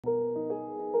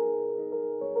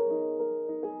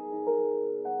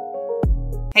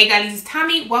Hey guys, it's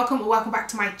Tammy. Welcome back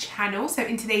to my channel. So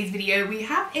in today's video, we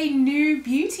have a new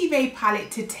Beauty Bay palette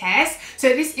to test. So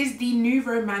this is the new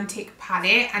Romantic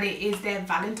palette and it is their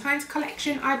Valentine's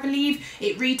collection, I believe.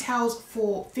 It retails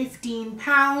for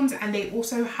 £15 and they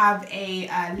also have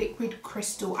a liquid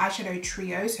crystal eyeshadow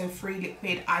trio, so 3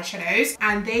 liquid eyeshadows,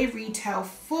 and they retail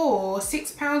for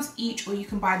 £6 each, or you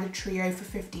can buy the trio for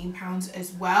 £15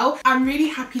 as well. I'm really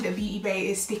happy that Beauty Bay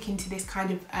is sticking to this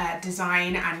kind of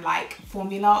design and like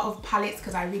formula of palettes,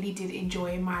 because I really did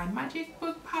enjoy my Magic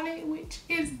Book palette, which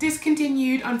is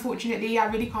discontinued unfortunately. I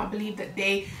really can't believe that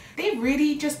they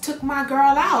really just took my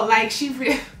girl out. Like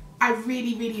I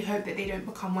really hope that they don't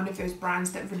become one of those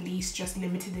brands that release just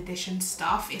limited edition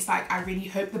stuff. It's like, I really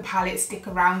hope the palettes stick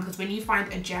around, because when you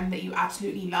find a gem that you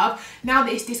absolutely love, now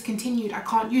that it's discontinued, I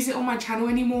can't use it on my channel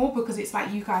anymore because it's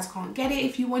like you guys can't get it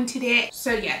if you wanted it.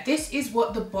 So yeah, this is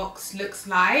what the box looks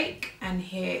like, and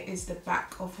here is the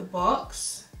back of the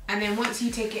box. And then once you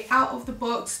take it out of the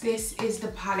box, this is the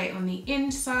palette on the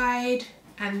inside,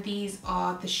 and these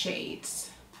are the shades.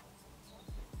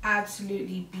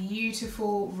 Absolutely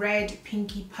beautiful red,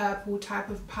 pinky, purple type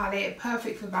of palette,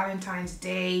 perfect for Valentine's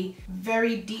Day.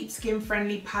 Very deep skin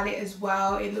friendly palette as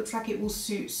well. It looks like it will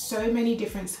suit so many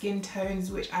different skin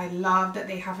tones, which I love that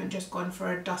they haven't just gone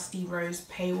for a dusty rose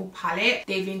pale palette.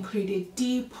 They've included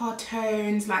deeper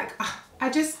tones, like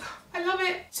I love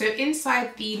it. So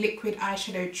inside the liquid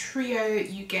eyeshadow trio,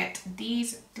 you get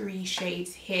these 3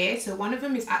 shades here. So one of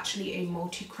them is actually a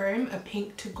multi-chrome, a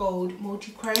pink to gold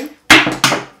multi-chrome.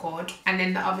 God. And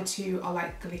then the other 2 are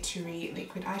like glittery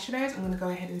liquid eyeshadows. I'm going to go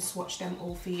ahead and swatch them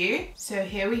all for you. So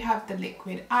here we have the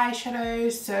liquid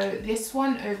eyeshadows. So this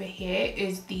one over here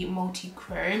is the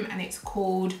multi-chrome and it's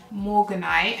called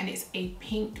Morganite, and it's a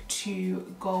pink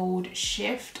to gold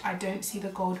shift. I don't see the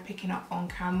gold picking up on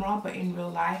camera, but in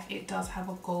real life it does have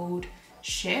a gold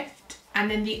shift. And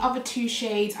then the other 2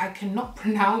 shades I cannot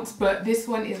pronounce, but this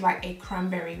one is like a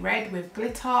cranberry red with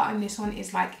glitter, and this one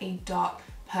is like a dark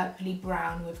purpley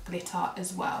brown with glitter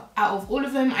as well. Out of all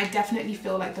of them, I definitely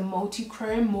feel like the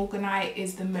multi-chrome Morganite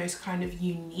is the most kind of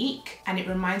unique, and it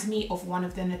reminds me of one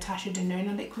of the Natasha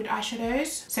Denona liquid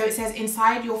eyeshadows. So it says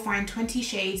inside you'll find 20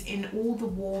 shades in all the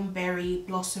warm berry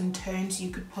blossom tones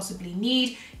you could possibly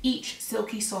need. Each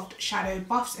silky soft shadow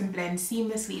buffs and blends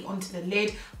seamlessly onto the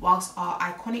lid, whilst our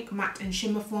iconic matte and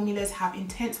shimmer formulas have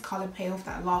intense color payoff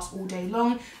that lasts all day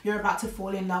long. You're about to fall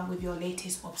in love with your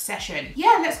latest obsession.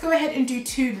 Yeah, let's go ahead and do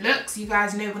 2 looks. You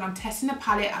guys know when I'm testing a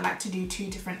palette, I like to do 2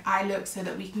 different eye looks so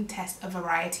that we can test a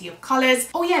variety of colors.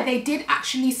 Oh yeah, they did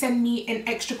actually send me an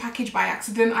extra package by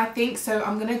accident, I think, so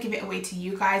I'm gonna give it away to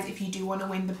you guys. If you do want to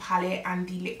win the palette and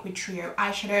the liquid trio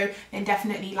eyeshadow, then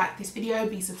definitely like this video,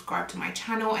 be subscribed to my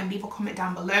channel, and leave a comment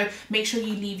down below. Make sure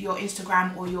you leave your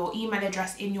Instagram or your email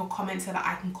address in your comments so that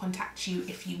I can contact you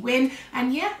if you win.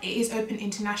 And yeah, it is open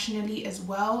internationally as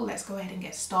well. Let's go ahead and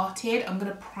get started. I'm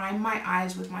gonna prime my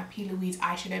eyes with my P. Louise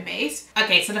eyeshadow base.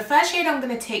 Okay, so the first shade I'm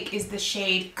going to take is the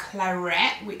shade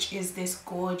Claret, which is this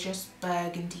gorgeous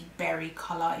burgundy berry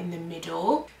color in the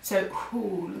middle. So,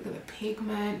 ooh, look at the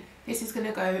pigment. This is going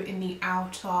to go in the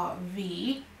outer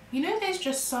V. You know, there's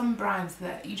just some brands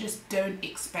that you just don't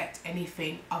expect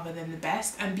anything other than the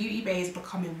best, and Beauty Bay is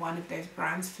becoming one of those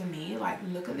brands for me. Like,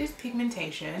 look at this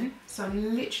pigmentation. So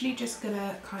I'm literally just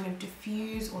gonna kind of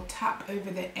diffuse or tap over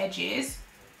the edges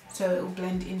so it will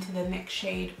blend into the next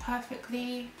shade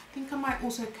perfectly. I think I might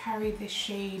also carry this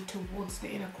shade towards the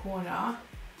inner corner,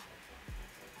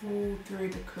 all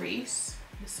through the crease.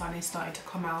 The sun is starting to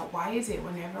come out. Why is it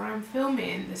whenever I'm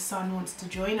filming, the sun wants to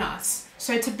join us?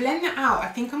 So to blend that out, I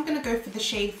think I'm gonna go for the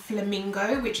shade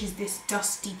Flamingo, which is this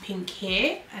dusty pink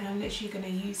here. And I'm literally gonna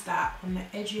use that on the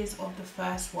edges of the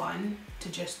first one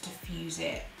to just diffuse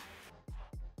it.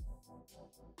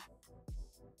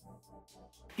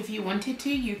 If you wanted to,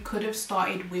 you could have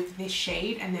started with this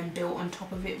shade and then built on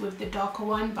top of it with the darker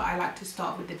one, but I like to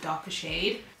start with the darker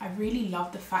shade. I really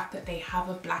love the fact that they have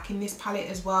a black in this palette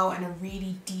as well, and a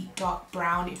really deep dark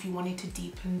brown if you wanted to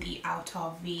deepen the outer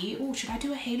V. Oh, should I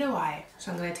do a halo eye?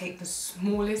 So I'm going to take the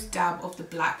smallest dab of the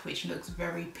black, which looks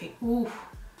very pink. Ooh.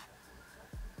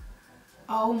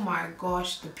 Oh my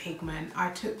gosh, the pigment. I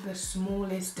took the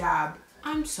smallest dab.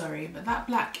 I'm sorry, but that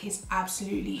black is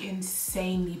absolutely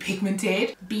insanely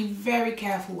pigmented. Be very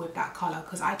careful with that color,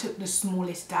 because I took the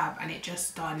smallest dab and it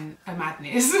just done a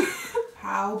madness.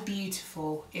 How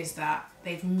beautiful is that?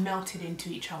 They've melted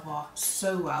into each other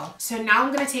so well. So now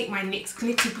I'm going to take my NYX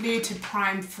glitter glue to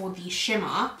prime for the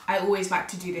shimmer. I always like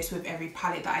to do this with every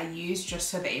palette that I use, just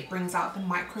so that it brings out the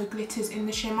micro glitters in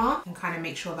the shimmer and kind of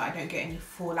make sure that I don't get any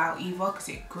fallout either, because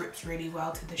it grips really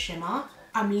well to the shimmer.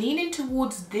 I'm leaning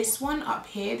towards this one up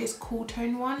here, this cool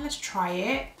tone one. Let's try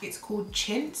it. It's called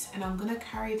Chintz, and I'm gonna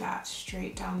carry that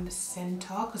straight down the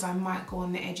center because I might go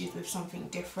on the edges with something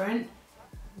different.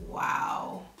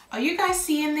 Wow. Are you guys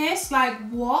seeing this? Like,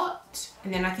 what?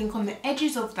 And then I think on the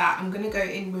edges of that, I'm gonna go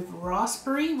in with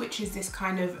Raspberry, which is this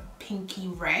kind of pinky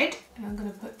red. And I'm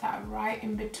gonna put that right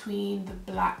in between the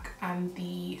black and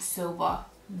the silver.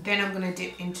 Then I'm gonna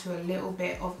dip into a little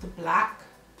bit of the black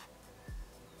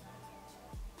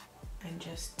and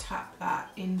just tap that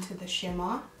into the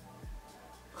shimmer.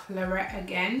 Claret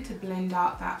again to blend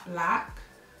out that black.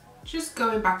 Just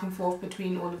going back and forth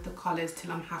between all of the colors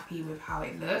till I'm happy with how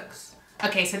it looks.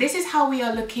 Okay, so this is how we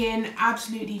are looking.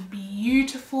 Absolutely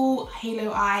beautiful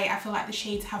halo eye. I feel like the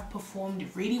shades have performed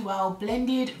really well,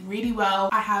 blended really well.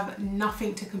 I have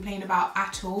nothing to complain about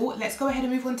at all. Let's go ahead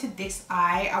and move on to this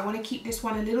eye. I want to keep this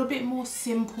one a little bit more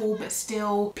simple, but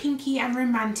still pinky and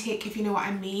romantic, if you know what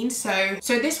I mean. So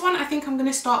this one, I think I'm going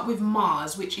to start with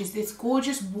Mars, which is this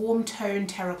gorgeous warm tone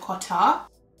terracotta.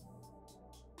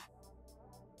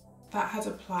 That has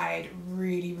applied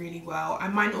really, really well. I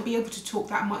might not be able to talk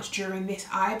that much during this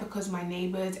eye because my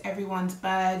neighbors, everyone's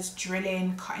birds,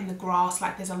 drilling, cutting the grass,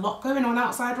 like there's a lot going on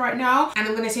outside right now. And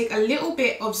I'm gonna take a little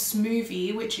bit of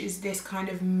Smoothie, which is this kind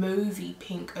of mauvey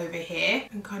pink over here,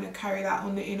 and kind of carry that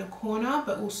on the inner corner,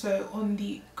 but also on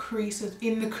the crease,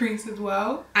 in the crease as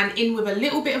well. And in with a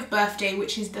little bit of Birthday,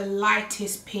 which is the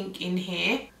lightest pink in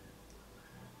here.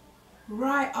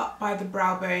 Right up by the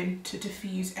brow bone to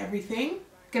diffuse everything.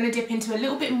 Gonna dip into a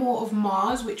little bit more of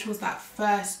Mars, which was that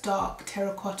first dark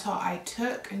terracotta I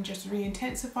took, and just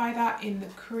re-intensify that in the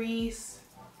crease.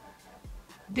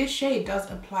 This shade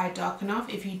does apply dark enough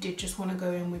if you did just want to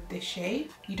go in with this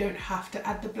shade. You don't have to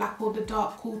add the black or the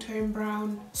dark cool tone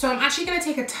brown. So I'm actually going to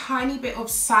take a tiny bit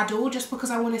of Saddle just because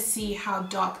I want to see how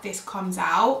dark this comes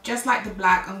out. Just like the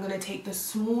black, I'm going to take the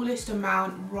smallest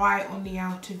amount right on the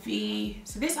outer V.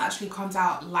 So this actually comes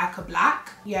out like a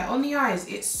black. Yeah, on the eyes,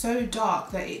 it's so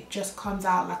dark that it just comes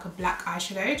out like a black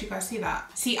eyeshadow. Do you guys see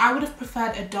that? See, I would have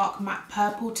preferred a dark matte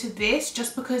purple to this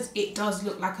just because it does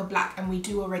look like a black and we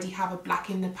do already have a black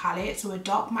in the palette, so a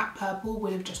dark matte purple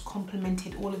would have just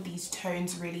complemented all of these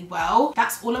tones really well.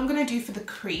 That's all I'm going to do for the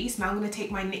crease. Now I'm going to take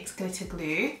my NYX glitter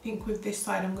glue. I think with this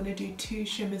side I'm going to do two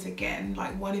shimmers again,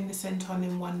 like one in the center and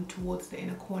then one towards the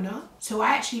inner corner. So I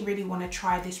actually really want to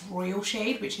try this Royal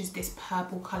shade, which is this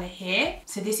purple color here.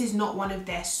 So this is not one of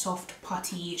their soft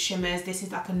putty shimmers. This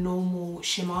is like a normal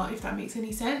shimmer, if that makes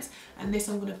any sense. And this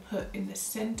I'm going to put in the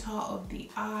center of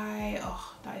the eye.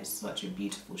 Oh, that is such a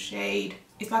beautiful shade.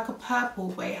 It's like a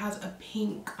purple, but it has a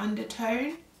pink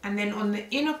undertone. And then on the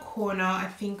inner corner, I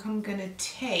think I'm gonna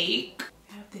take,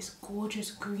 I have this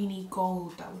gorgeous greeny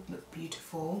gold that would look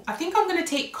beautiful. I think I'm gonna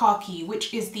take Khaki,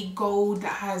 which is the gold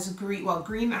that has green, well,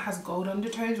 green that has gold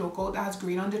undertones or gold that has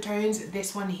green undertones.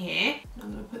 This one here. And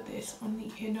I'm gonna put this on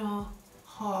the inner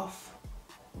half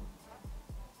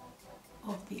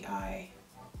of the eye.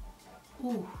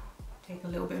 Ooh. Take a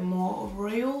little bit more of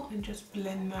Royal and just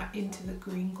blend that into the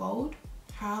green gold.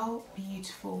 How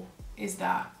beautiful is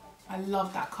that? I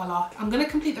love that color. I'm gonna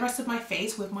complete the rest of my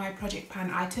face with my Project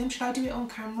Pan item. Should I do it on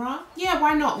camera? Yeah,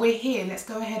 why not? We're here. Let's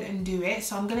go ahead and do it.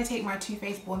 So I'm gonna take my Too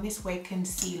Faced Born This Way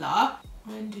concealer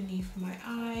underneath my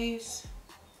eyes.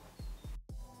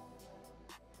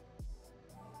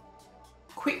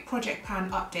 Quick Project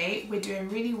Pan update. We're doing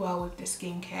really well with the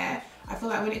skincare. I feel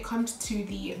like when it comes to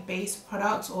the base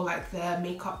products or like the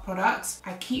makeup products,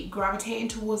 I keep gravitating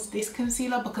towards this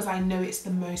concealer because I know it's the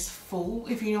most full,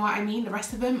 if you know what I mean. The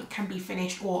rest of them can be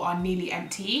finished or are nearly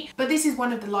empty. But this is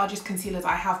one of the largest concealers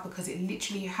I have because it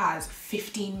literally has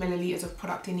 15 milliliters of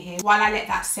product in here. While I let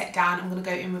that set down, I'm gonna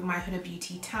go in with my Huda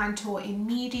Beauty Tantour in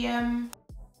medium.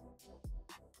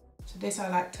 So this I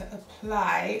like to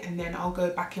apply, and then I'll go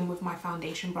back in with my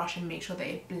foundation brush and make sure that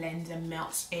it blends and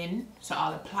melts in. So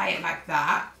I'll apply it like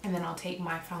that, and then I'll take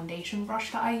my foundation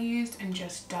brush that I used and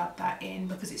just dab that in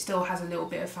because it still has a little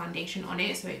bit of foundation on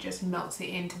it, so it just melts it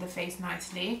into the face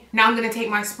nicely. Now I'm going to take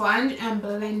my sponge and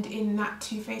blend in that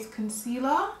Too Faced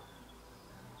concealer.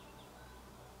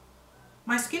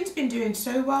 My skin's been doing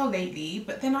so well lately,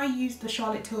 but then I used the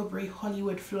Charlotte Tilbury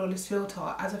Hollywood Flawless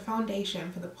Filter as a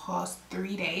foundation for the past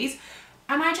 3 days,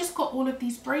 And I just got all of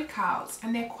these breakouts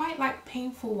and they're quite like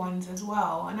painful ones as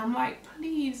well. And I'm like,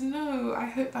 please, no, I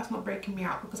hope that's not breaking me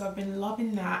out, because I've been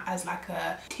loving that as like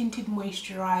a tinted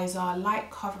moisturizer, light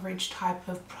coverage type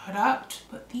of product.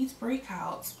 But these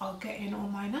breakouts are getting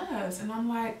on my nerves. And I'm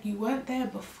like, you weren't there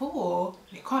before.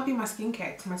 It can't be my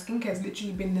skincare, because my skincare has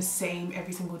literally been the same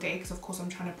every single day, because of course I'm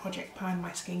trying to project plan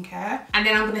my skincare. And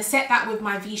then I'm going to set that with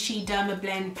my Vichy Derma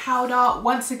Blend powder.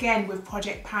 Once again, with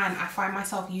Project Pan, I find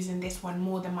myself using this one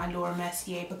more than my Laura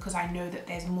Mercier, because I know that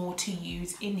there's more to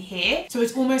use in here. So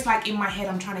it's almost like in my head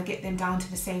I'm trying to get them down to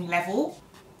the same level.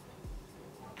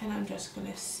 And I'm just going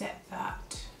to set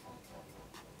that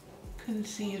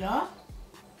concealer.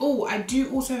 Oh, I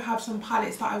do also have some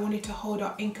palettes that I wanted to hold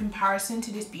up in comparison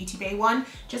to this Beauty Bay one,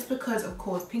 just because of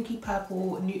course pinky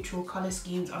purple neutral color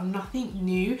schemes are nothing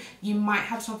new. You might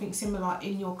have something similar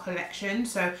in your collection,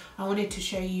 so I wanted to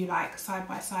show you like side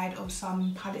by side of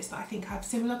some palettes that I think have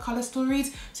similar color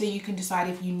stories, so you can decide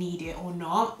if you need it or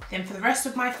not. Then for the rest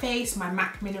of my face, my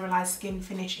MAC Mineralized Skin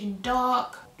Finish in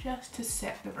Dark, just to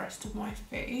set the rest of my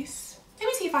face. Let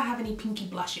me see if I have any pinky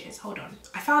blushes. Hold on.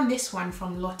 I found this one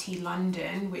from Lottie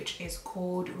London, which is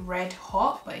called Red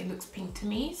Hot, but it looks pink to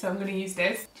me, so I'm going to use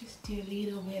this. Just do a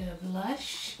little bit of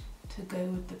blush to go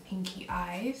with the pinky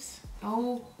eyes.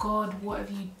 Oh God, what have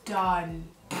you done?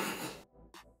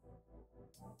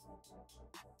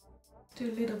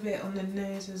 Do a little bit on the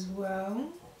nose as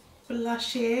well.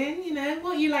 Blush in, you know,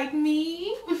 what, you like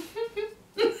me?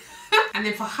 And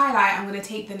then for highlight, I'm going to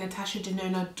take the Natasha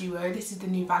Denona Duo. This is the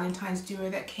new Valentine's Duo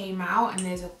that came out, and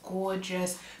there's a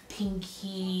gorgeous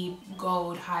pinky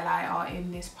gold highlighter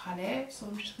in this palette. So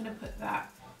I'm just going to put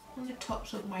that on the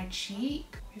tops of my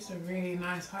cheek. It's a really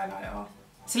nice highlighter.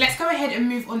 So let's go ahead and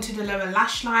move on to the lower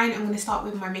lash line. I'm going to start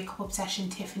with my Makeup Obsession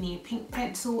Tiffany Pink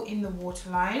Pencil in the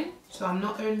waterline. So I'm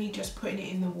not only just putting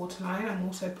it in the waterline, I'm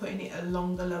also putting it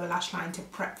along the lower lash line to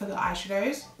prep for the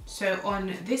eyeshadows. So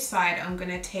on this side, I'm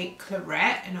going to take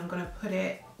Claret and I'm going to put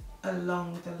it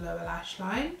along the lower lash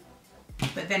line.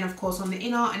 But then of course on the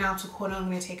inner and outer corner, I'm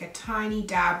going to take a tiny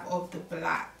dab of the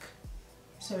black,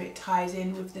 so it ties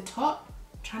in with the top.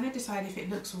 Trying to decide if it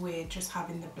looks weird just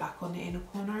having the black on the inner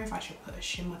corner, if I should put a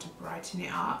shimmer to brighten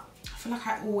it up. I feel like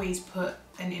I always put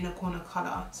an inner corner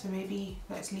color, so maybe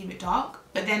let's leave it dark.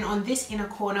 But then on this inner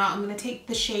corner, I'm going to take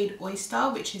the shade Oyster,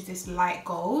 which is this light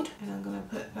gold, and I'm going to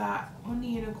put that on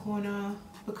the inner corner,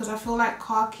 because I feel like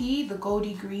khaki, the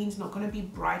goldy green's not going to be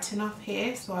bright enough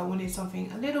here, so I wanted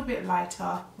something a little bit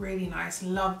lighter. Really nice.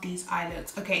 Love these eye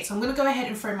looks. Okay, so I'm going to go ahead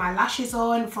and throw my lashes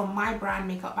on from my brand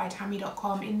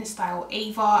MAKEUPBYTAMMI.com in the style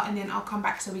Ava, and then I'll come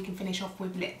back so we can finish off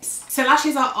with lips. So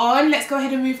lashes are on. Let's go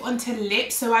ahead and move on to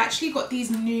lips. So I actually got these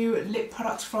new lip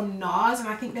products from NARS, and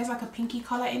I think there's like a pinky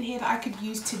color in here that I could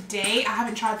use today. I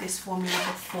haven't tried this formula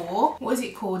before. What is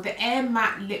it called? The Air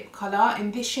Matte Lip Color,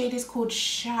 and this shade is called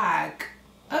Shag.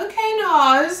 Okay,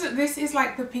 NARS, this is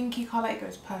like the pinky color. It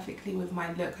goes perfectly with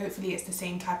my look. Hopefully it's the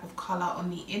same type of color on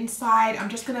the inside. I'm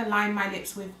just gonna line my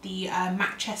lips with the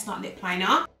MAC Chestnut Lip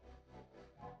Liner.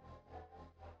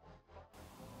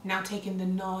 Now taking the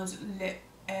NARS Lip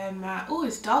Matte. Oh,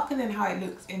 it's darker than how it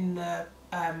looks in the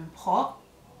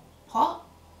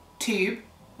tube,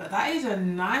 but that is a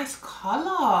nice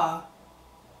color.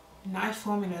 Nice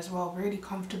formula as well, really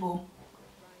comfortable.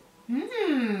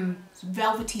 It's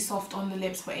velvety soft on the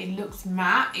lips, but it looks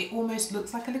matte. It almost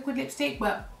looks like a liquid lipstick,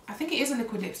 but I think it is a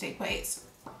liquid lipstick, but it's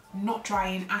not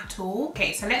drying at all.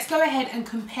 Okay, so let's go ahead and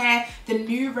compare the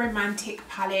new Romantic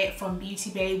palette from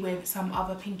Beauty Bay with some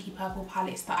other pinky purple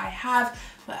palettes that I have.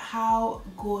 But how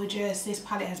gorgeous. This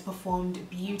palette has performed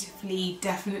beautifully.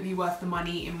 Definitely worth the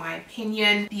money in my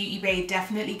opinion. Beauty Bay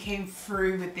definitely came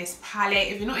through with this palette.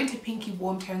 If you're not into pinky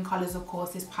warm tone colors, of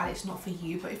course this palette's not for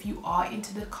you, but if you are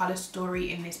into the color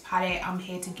story in this palette, I'm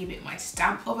here to give it my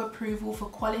stamp of approval for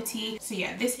quality. So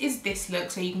yeah, this is this look,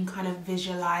 so you can kind of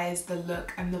visualize the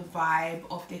look and the vibe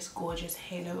of this gorgeous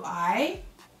halo eye.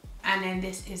 And then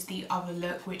this is the other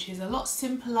look, which is a lot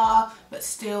simpler, but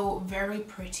still very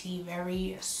pretty,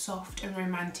 very soft and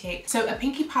romantic. So a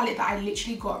pinky palette that I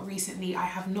literally got recently, I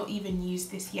have not even used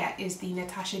this yet, is the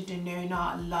Natasha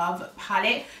Denona Love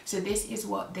palette. So this is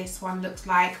what this one looks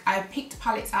like. I picked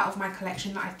palettes out of my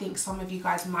collection that I think some of you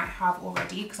guys might have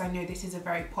already, because I know this is a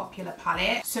very popular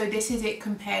palette. So this is it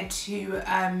compared to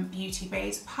Beauty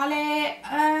Bay's palette.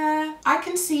 I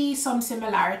can see some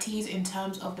similarities in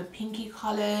terms of the pinky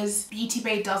colors. colours. Beauty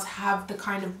Bay does have the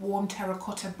kind of warm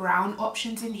terracotta brown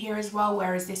options in here as well,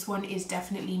 whereas this one is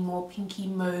definitely more pinky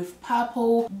mauve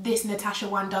purple. This Natasha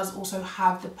one does also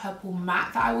have the purple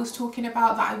matte that I was talking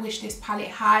about that I wish this palette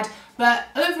had, but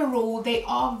overall they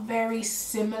are very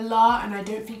similar, and I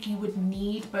don't think you would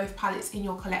need both palettes in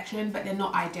your collection, but they're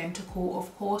not identical,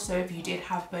 of course, so if you did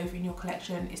have both in your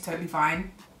collection, it's totally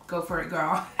fine. Go for it,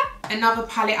 girl. Another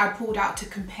palette I pulled out to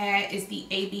compare is the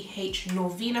ABH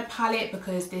Norvina palette,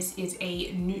 because this is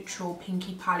a neutral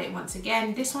pinky palette once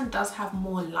again. This one does have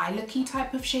more lilac-y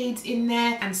type of shades in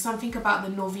there, and something about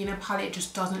the Norvina palette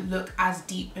just doesn't look as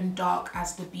deep and dark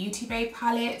as the Beauty Bay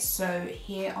palette. So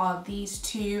here are these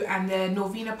two, and the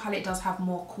Norvina palette does have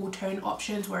more cool tone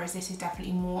options, whereas this is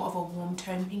definitely more of a warm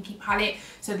tone pinky palette.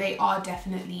 So they are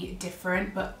definitely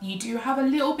different, but you do have a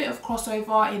little bit of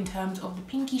crossover in terms of the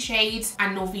pinky shades,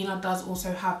 and Norvina does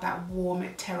also have that warm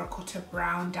terracotta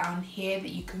brown down here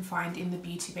that you can find in the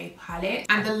Beauty Bay palette.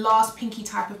 And the last pinky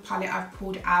type of palette I've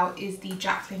pulled out is the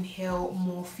Jaclyn Hill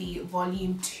Morphe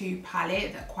Volume 2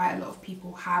 palette that quite a lot of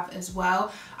people have as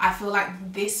well. I feel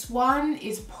like this one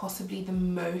is possibly the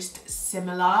most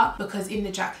similar, because in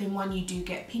the Jaclyn one you do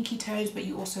get pinky tones, but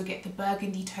you also get the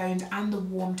burgundy tones and the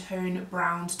warm tone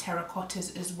browns,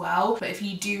 terracottas as well. But if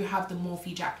you do have the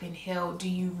Morphe Jaclyn Hill, do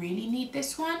you really need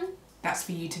this one? That's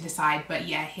for you to decide, but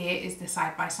yeah, here is the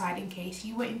side by side in case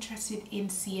you were interested in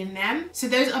seeing them. So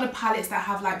those are the palettes that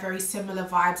have like very similar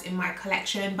vibes in my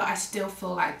collection, but I still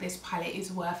feel like this palette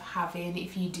is worth having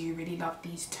if you do really love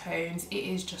these tones. It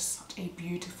is just such a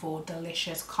beautiful,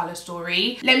 delicious color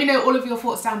story. Let me know all of your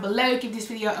thoughts down below. Give this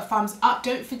video a thumbs up.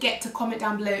 Don't forget to comment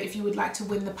down below if you would like to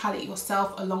win the palette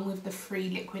yourself along with the free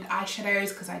liquid eyeshadows,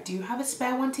 because I do have a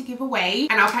spare one to give away.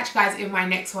 And I'll catch you guys in my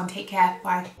next one. Take care.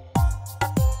 Bye.